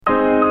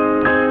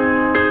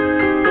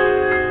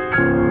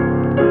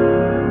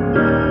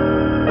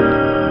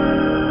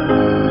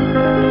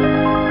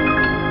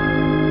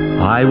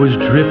I was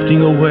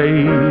drifting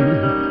away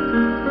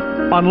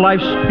on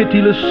life's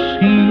pitiless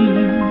sea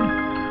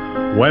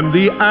when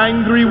the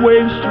angry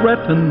waves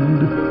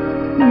threatened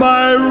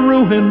my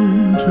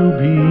ruin to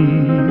be.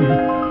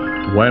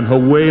 When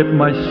away at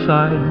my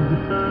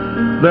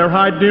side there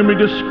I dimly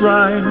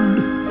descried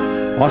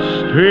a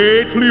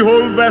stately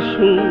old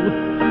vessel,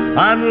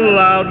 and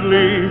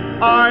loudly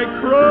I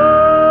cried,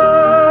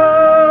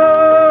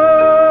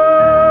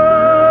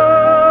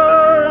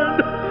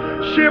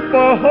 "Ship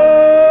ahoy!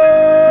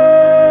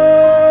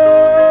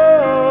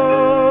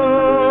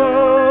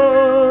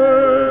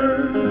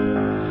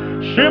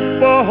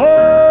 Ship ahoy!"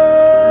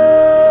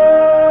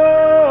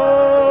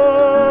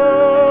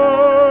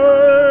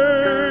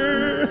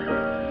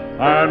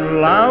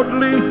 And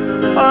loudly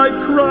I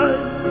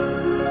cried,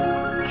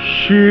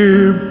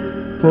 "Ship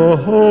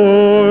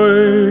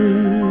ahoy!"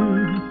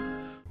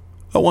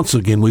 Once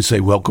again, we say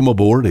welcome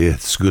aboard.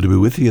 It's good to be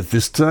with you at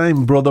this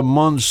time. Brother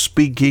Munn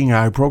speaking.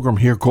 Our program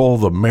here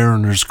called The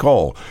Mariner's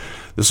Call.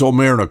 This old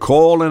mariner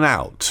calling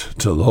out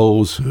to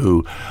those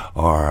who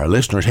are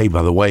listeners. Hey,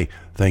 by the way,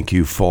 thank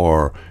you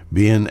for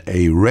being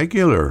a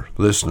regular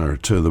listener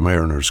to The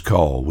Mariner's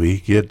Call.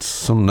 We get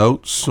some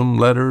notes, some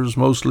letters,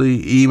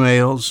 mostly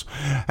emails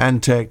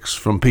and texts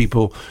from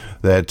people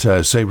that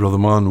say, Brother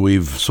Munn,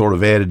 we've sort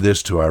of added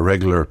this to our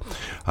regular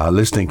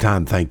listening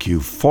time. Thank you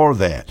for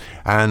that.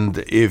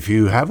 And if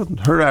you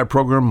haven't heard our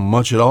program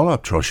much at all, I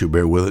trust you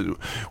bear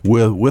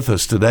with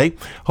us today.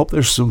 Hope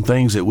there's some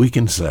things that we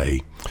can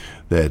say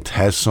that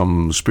has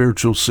some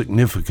spiritual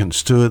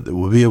significance to it that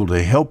will be able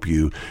to help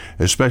you,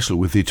 especially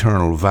with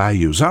eternal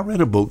values. I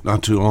read a book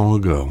not too long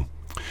ago.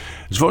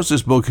 As far as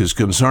this book is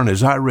concerned,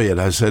 as I read,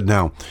 I said,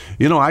 now,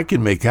 I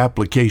can make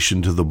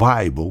application to the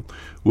Bible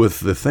with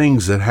the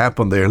things that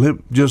happen there. Let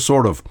me just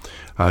sort of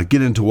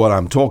get into what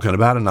I'm talking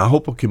about, and I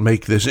hope I can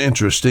make this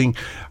interesting.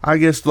 I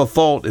guess the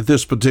thought at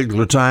this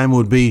particular time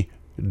would be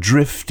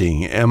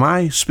drifting. Am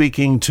I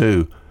speaking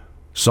to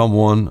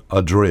someone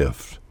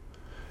adrift?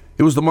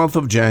 It was the month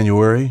of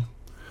January,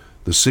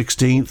 the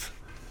 16th,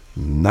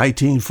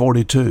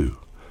 1942.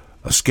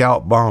 A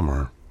scout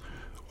bomber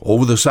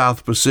over the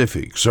South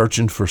Pacific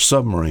searching for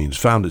submarines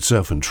found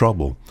itself in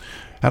trouble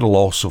at a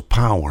loss of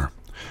power.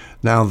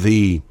 Now,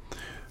 one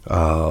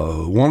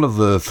of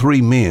the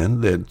three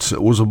men that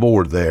was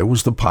aboard there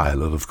was the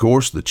pilot, of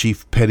course, the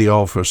chief petty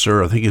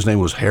officer. I think his name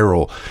was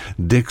Harold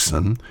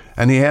Dixon,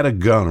 and he had a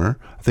gunner.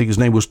 I think his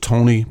name was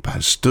Tony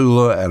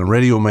Pastula, and a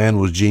radio man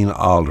was Gene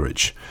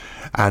Aldrich.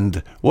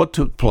 And what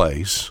took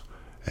place,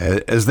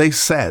 as they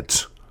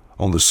sat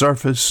on the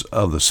surface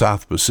of the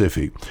South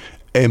Pacific,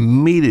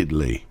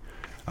 immediately,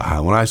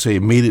 when I say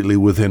immediately,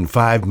 within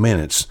 5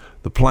 minutes,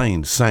 the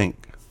plane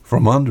sank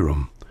from under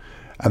them.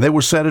 And they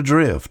were set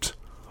adrift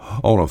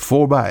on a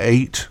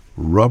 4x8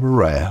 rubber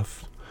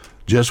raft,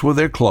 just with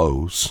their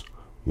clothes,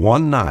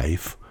 one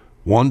knife,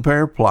 one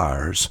pair of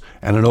pliers,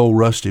 and an old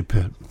rusty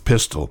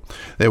pistol.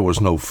 There was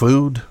no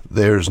food,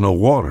 there's no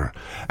water.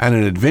 And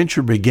an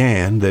adventure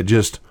began that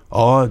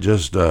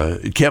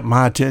it kept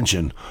my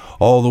attention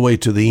all the way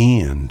to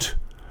the end.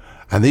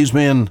 And these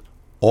men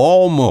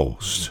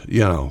almost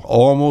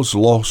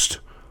lost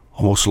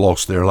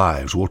their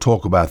lives. We'll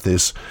talk about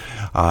this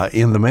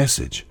in the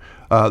message.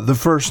 The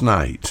first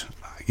night,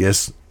 I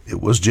guess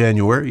it was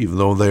January, even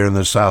though they're in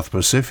the South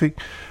Pacific,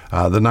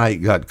 the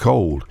night got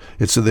cold.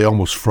 It said they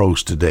almost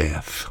froze to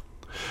death.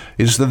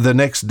 It said the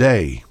next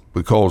day,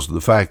 because of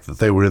the fact that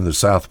they were in the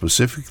South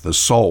Pacific, the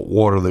salt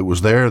water that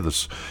was there,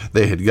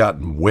 they had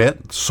gotten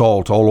wet,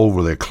 salt all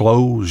over their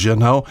clothes,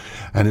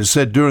 and it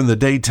said during the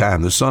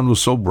daytime, the sun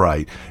was so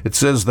bright, it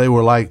says they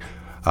were like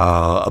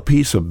a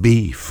piece of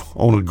beef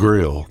on a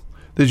grill.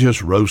 They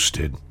just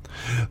roasted.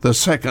 The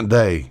second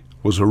day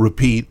was a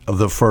repeat of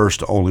the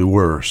first, only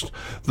worse.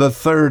 The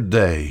third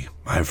day,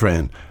 my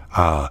friend,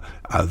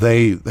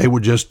 they were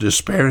just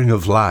despairing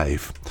of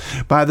life.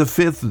 By the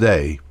fifth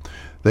day,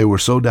 they were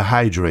so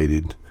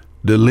dehydrated,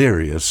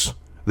 delirious,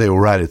 they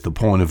were right at the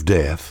point of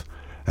death.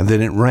 And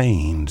then it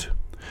rained.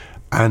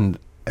 And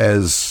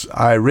as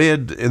I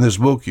read in this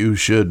book, you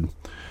should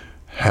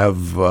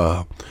have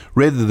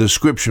read the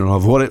description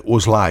of what it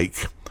was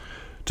like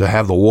to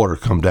have the water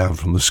come down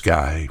from the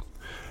sky,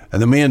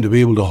 and the men to be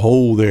able to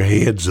hold their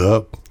heads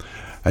up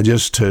and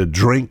just to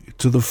drink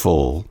to the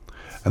full.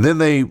 And then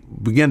they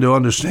began to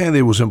understand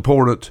it was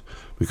important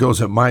because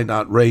it might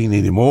not rain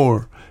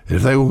anymore.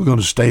 If they were going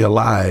to stay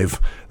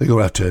alive, they're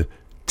going to have to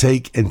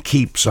take and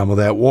keep some of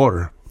that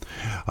water.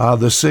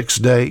 The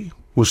sixth day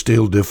was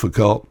still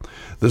difficult.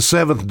 The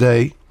seventh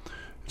day,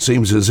 it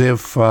seems as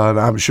if,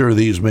 I'm sure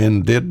these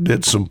men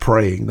did some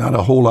praying. Not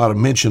a whole lot of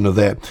mention of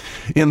that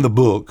in the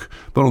book,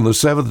 but on the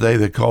seventh day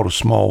they caught a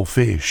small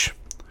fish.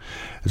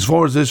 As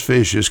far as this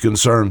fish is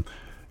concerned,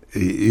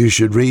 you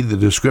should read the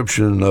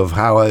description of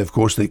how, of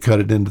course, they cut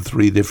it into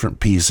 3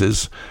 different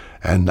pieces,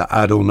 and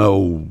I don't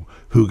know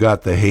who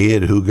got the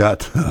head, who got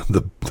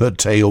the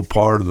tail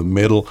part of the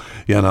middle,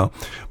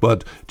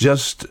 but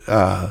just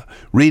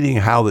reading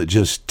how that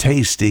just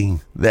tasting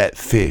that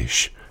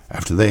fish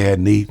after they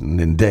hadn't eaten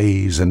in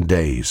days and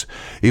days,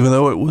 even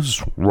though it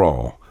was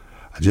raw,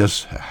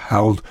 just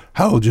how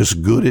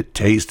just good it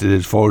tasted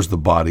as far as the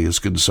body is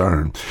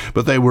concerned.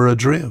 But they were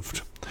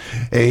adrift.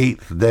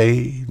 8th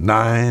day,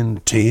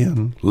 9,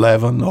 10,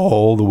 11,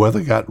 the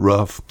weather got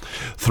rough.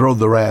 Throw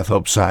the raft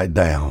upside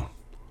down.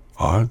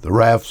 All right, the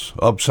raft's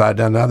upside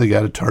down. Now they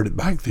got to turn it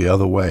back the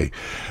other way.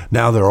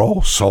 Now they're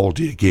all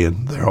salty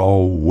again. They're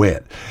all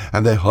wet,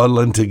 and they're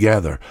huddling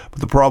together. But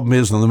the problem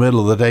is, in the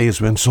middle of the day, it's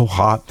been so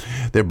hot,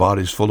 their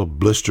body's full of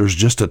blisters.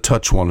 Just to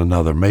touch one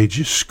another made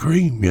you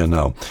scream,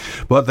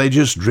 But they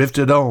just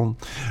drifted on.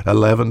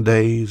 11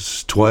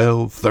 days,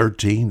 12,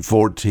 13,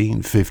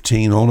 14,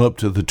 15, on up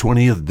to the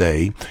 20th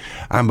day.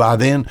 And by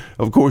then,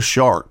 of course,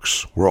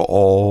 sharks were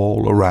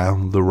all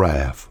around the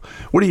raft.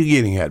 What are you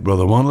getting at,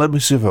 Brother One? Let me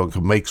see if I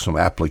can make some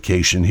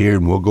application here,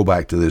 and we'll go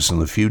back to this in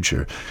the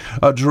future.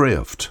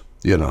 Adrift,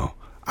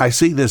 I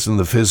see this in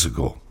the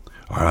physical,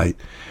 all right?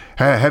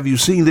 Have you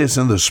seen this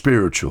in the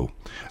spiritual?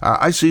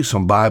 I see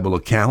some Bible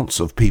accounts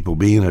of people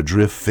being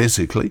adrift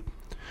physically.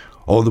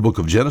 The book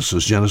of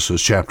Genesis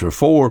chapter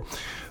 4,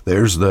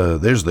 there's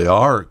the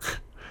ark,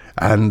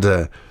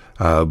 and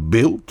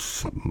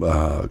built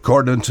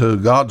according to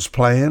God's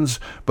plans.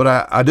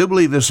 But I do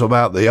believe this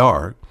about the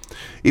ark.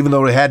 Even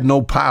though it had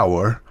no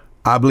power,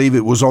 I believe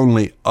it was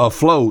only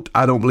afloat.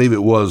 I don't believe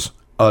it was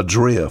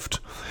adrift.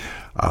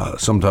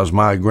 Sometimes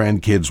my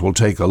grandkids will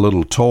take a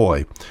little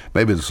toy.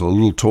 Maybe it's a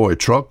little toy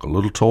truck, a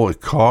little toy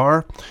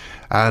car,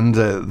 and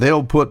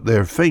they'll put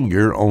their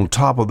finger on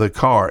top of the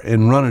car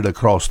and run it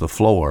across the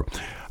floor.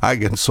 I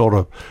can sort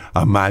of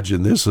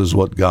imagine this is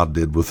what God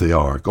did with the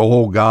ark.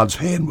 God's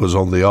hand was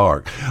on the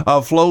ark.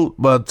 Afloat,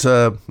 but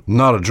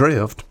not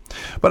adrift.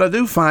 But I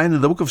do find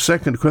in the book of 2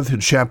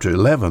 Corinthians chapter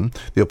 11,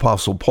 the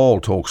Apostle Paul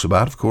talks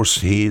about, of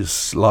course, a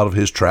lot of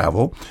his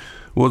travel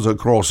was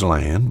across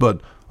land,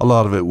 but a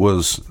lot of it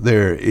was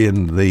there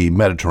in the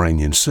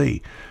Mediterranean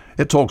Sea.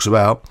 It talks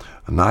about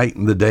a night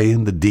and the day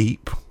in the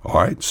deep.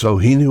 All right, so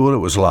he knew what it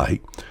was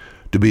like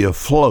to be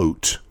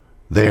afloat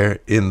there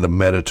in the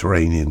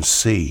Mediterranean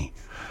Sea.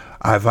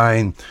 I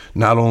find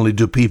not only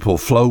do people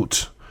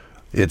float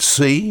at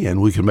sea,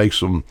 and we can make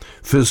some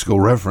physical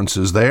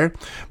references there,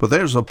 but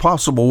there's a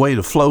possible way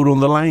to float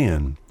on the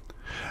land.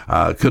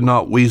 Could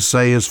not we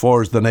say, as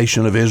far as the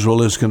nation of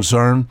Israel is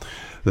concerned,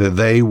 that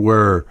they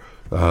were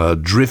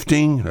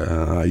drifting?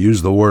 I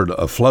use the word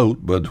afloat,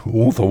 but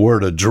want the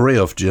word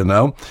adrift,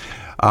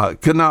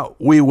 Could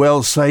not we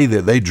well say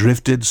that they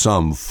drifted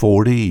some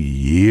 40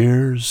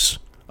 years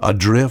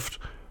adrift?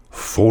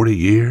 40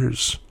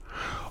 years?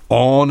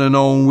 On and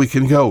on we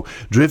can go.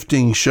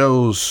 Drifting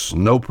shows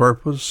no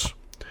purpose.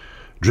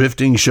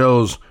 Drifting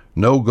shows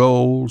no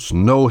goals,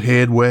 no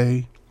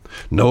headway,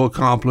 no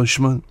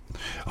accomplishment.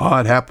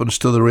 It happens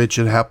to the rich,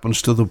 it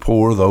happens to the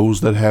poor,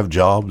 those that have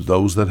jobs,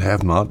 those that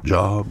have not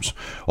jobs.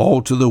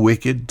 All to the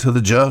wicked, to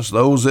the just,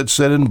 those that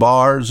sit in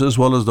bars as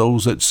well as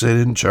those that sit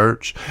in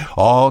church.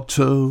 All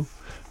to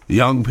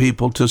young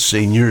people, to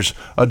seniors,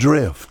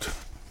 adrift.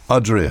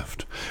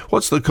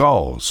 What's the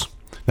cause?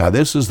 Now,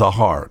 this is the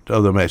heart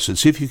of the message.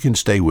 See if you can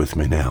stay with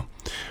me now.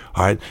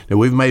 All right. Now,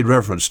 we've made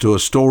reference to a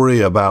story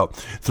about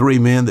 3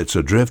 men that's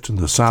adrift in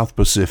the South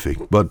Pacific.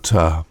 But,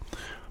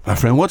 my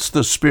friend, what's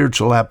the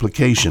spiritual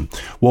application?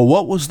 Well,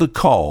 what was the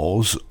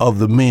cause of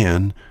the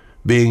men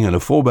being in a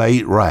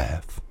 4x8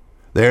 raft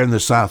there in the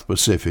South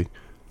Pacific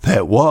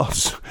that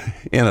was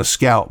in a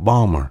scout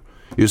bomber?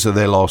 You said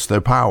they lost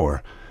their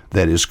power.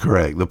 That is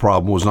correct. The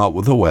problem was not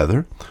with the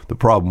weather. The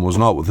problem was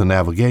not with the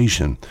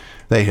navigation.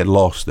 They had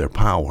lost their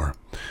power.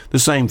 The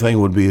same thing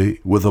would be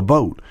with a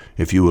boat.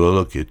 If you were to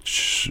look at,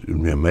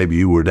 maybe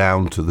you were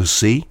down to the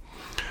sea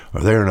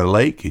or there in a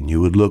lake and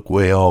you would look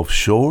way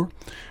offshore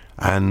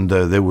and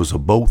there was a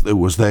boat that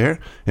was there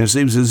and it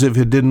seems as if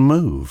it didn't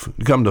move.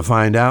 Come to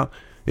find out,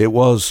 it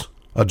was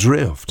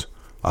adrift.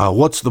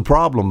 What's the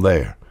problem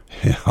there?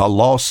 A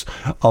loss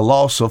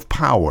of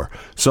power.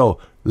 So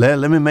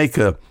let me make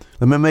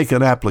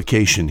an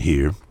application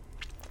here.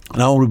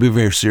 And I want to be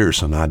very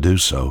serious, and I do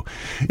so.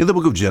 In the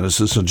book of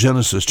Genesis, in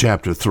Genesis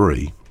chapter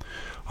 3,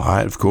 all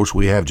right, of course,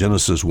 we have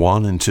Genesis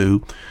 1 and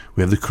 2.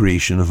 We have the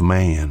creation of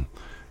man.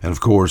 And, of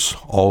course,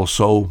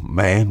 also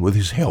man with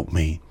his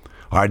helpmeet.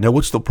 All right, now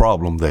what's the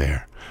problem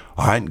there?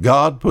 All right,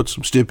 God put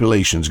some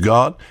stipulations.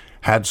 God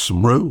had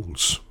some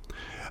rules,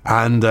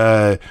 and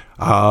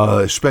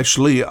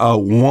especially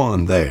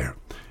one there.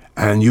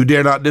 And you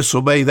dare not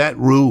disobey that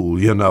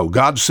rule,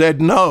 God said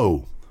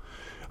no.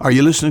 Are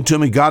you listening to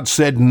me? God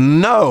said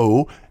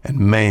no, and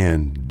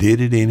man did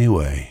it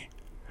anyway.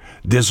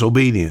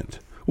 Disobedient.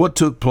 What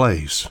took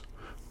place?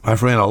 My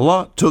friend, a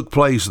lot took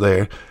place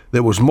there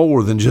that was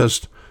more than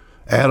just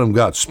Adam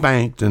got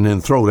spanked and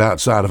then thrown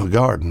outside of a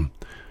garden.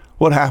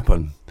 What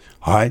happened?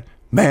 All right,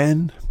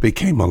 man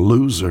became a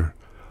loser.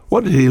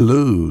 What did he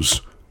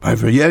lose? My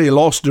friend, yeah, he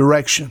lost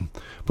direction,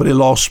 but he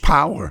lost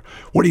power.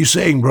 What are you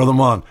saying, Brother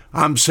Mon?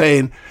 I'm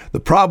saying the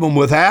problem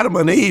with Adam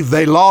and Eve,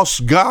 they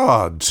lost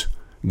God.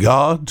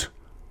 God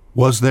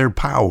was their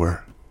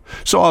power.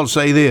 So I'll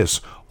say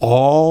this,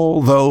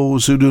 all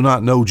those who do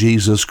not know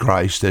Jesus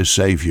Christ as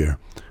Savior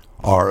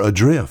are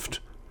adrift.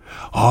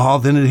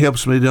 then it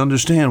helps me to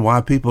understand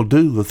why people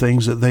do the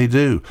things that they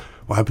do.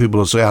 Why people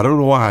will say, I don't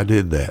know why I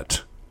did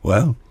that.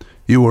 Well,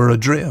 you were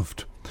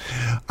adrift.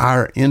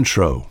 Our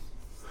intro,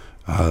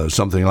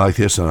 something like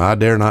this, and I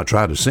dare not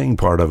try to sing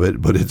part of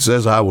it, but it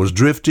says, I was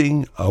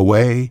drifting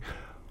away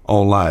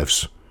on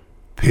life's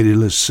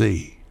pitiless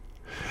sea.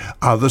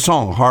 The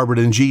song, Harbored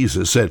in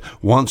Jesus, said,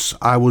 once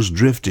I was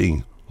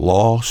drifting,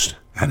 lost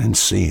and in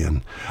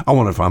sin. I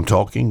wonder if I'm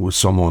talking with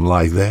someone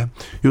like that.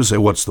 You'll say,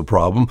 what's the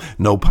problem?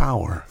 No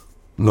power.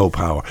 No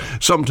power.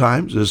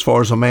 Sometimes, as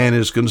far as a man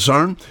is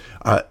concerned,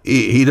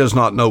 he does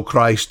not know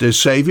Christ as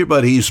Savior,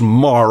 but he's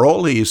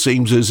moral. He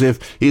seems as if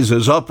he's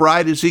as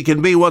upright as he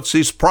can be. What's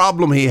his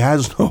problem? He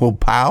has no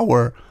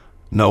power.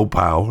 No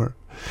power.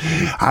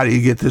 How do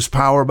you get this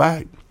power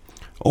back?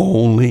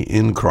 Only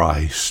in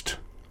Christ.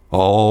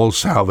 All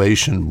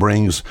salvation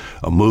brings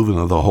a moving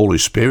of the Holy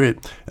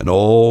Spirit, and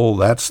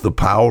that's the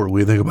power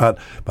we think about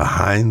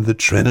behind the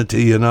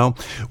Trinity, you know.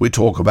 We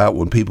talk about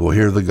when people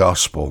hear the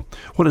gospel.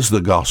 What is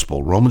the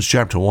gospel? Romans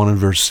chapter 1 and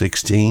verse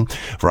 16,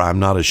 for I am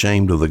not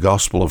ashamed of the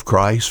gospel of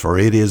Christ, for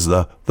it is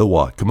the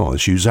what? Come on,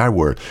 let's use our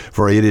word.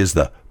 For it is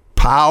the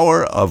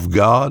power of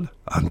God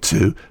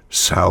unto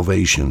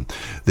salvation.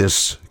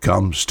 This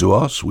comes to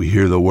us. We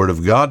hear the word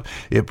of God.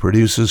 It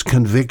produces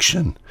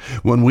conviction.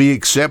 When we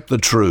accept the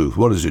truth,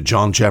 what is it?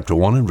 John chapter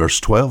 1 and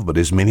verse 12, but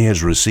as many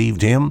as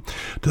received him,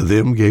 to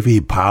them gave he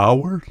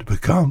power to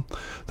become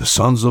the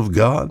sons of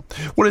God.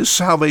 What is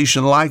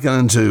salvation likened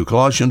unto?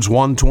 Colossians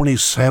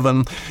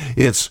 1:27,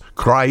 it's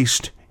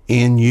Christ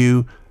in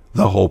you,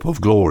 the hope of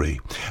glory.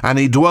 And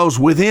he dwells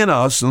within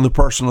us in the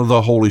person of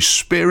the Holy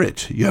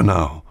Spirit, you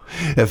know.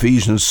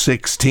 Ephesians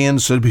 6:10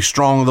 said, be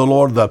strong in the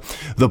Lord,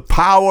 the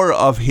power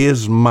of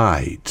his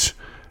might.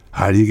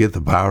 How do you get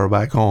the power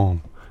back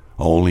on?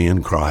 Only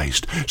in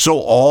Christ. So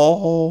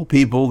all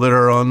people that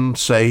are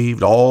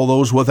unsaved, all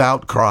those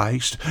without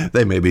Christ,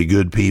 they may be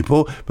good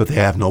people, but they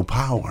have no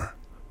power.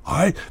 All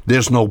right?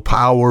 There's no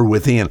power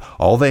within.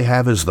 All they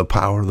have is the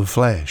power of the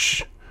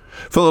flesh.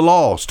 For the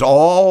lost,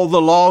 all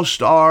the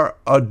lost are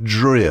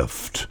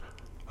adrift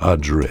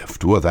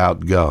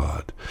without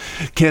God.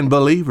 Can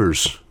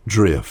believers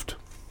drift?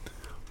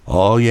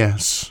 Oh,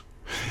 yes.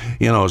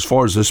 You know, as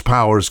far as this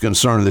power is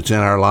concerned that's in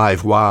our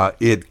life, why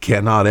it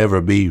cannot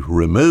ever be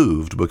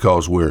removed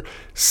because we're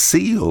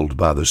sealed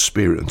by the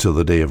Spirit until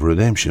the day of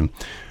redemption.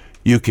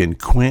 You can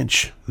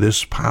quench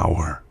this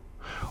power.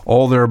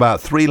 Oh, there are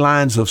about 3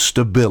 lines of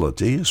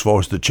stability as far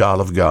as the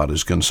child of God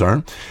is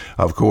concerned.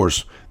 Of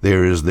course,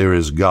 there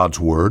is God's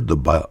Word, the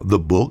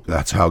book.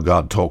 That's how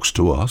God talks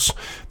to us.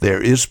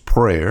 There is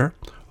prayer,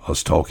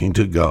 us talking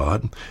to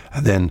God.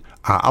 And then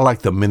I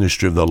like the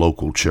ministry of the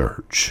local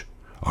church.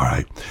 All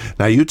right.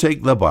 Now you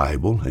take the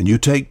Bible and you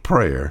take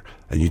prayer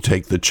and you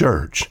take the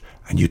church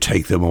and you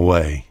take them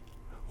away.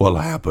 What'll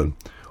happen?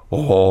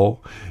 Oh,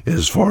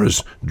 as far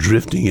as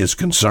drifting is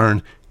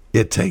concerned,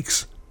 it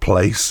takes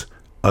place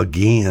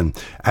again,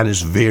 and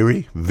it's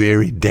very,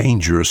 very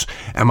dangerous.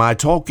 Am I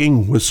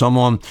talking with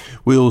someone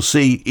we'll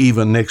see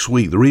even next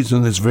week? The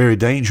reason it's very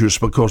dangerous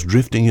because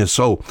drifting is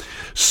so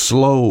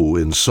slow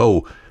and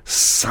so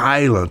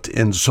silent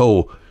and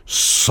so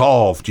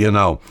soft, you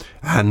know,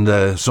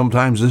 and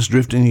sometimes this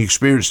drifting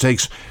experience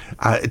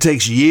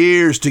takes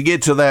years to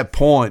get to that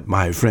point,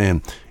 my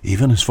friend,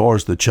 even as far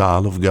as the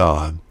child of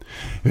God.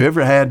 Have you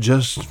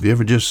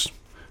ever just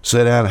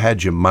sat down and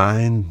had your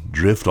mind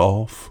drift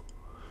off?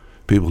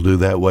 People do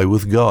that way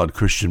with God.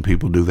 Christian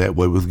people do that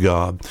way with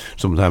God.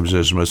 Sometimes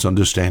there's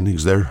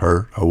misunderstandings, they're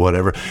hurt or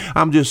whatever.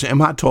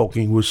 Am I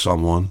talking with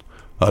someone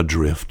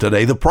adrift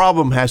today? The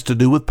problem has to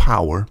do with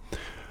power.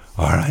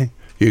 All right.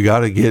 You got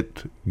to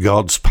get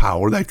God's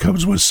power. That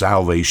comes with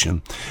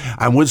salvation.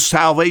 And with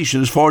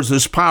salvation, as far as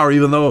this power,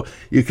 even though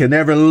you can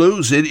never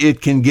lose it,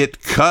 it can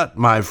get cut,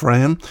 my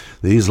friend.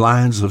 These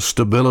lines of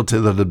stability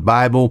that the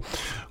Bible,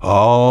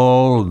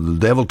 the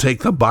devil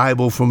take the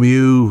Bible from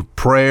you,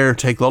 prayer,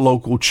 take the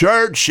local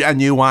church, and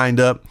you wind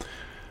up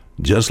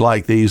just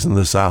like these in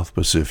the South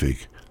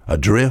Pacific,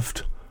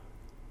 adrift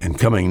and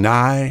coming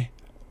nigh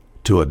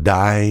to a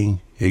dying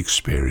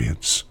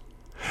experience.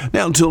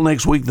 Now, until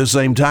next week, the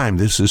same time,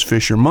 this is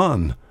Fisher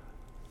Munn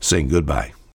saying goodbye.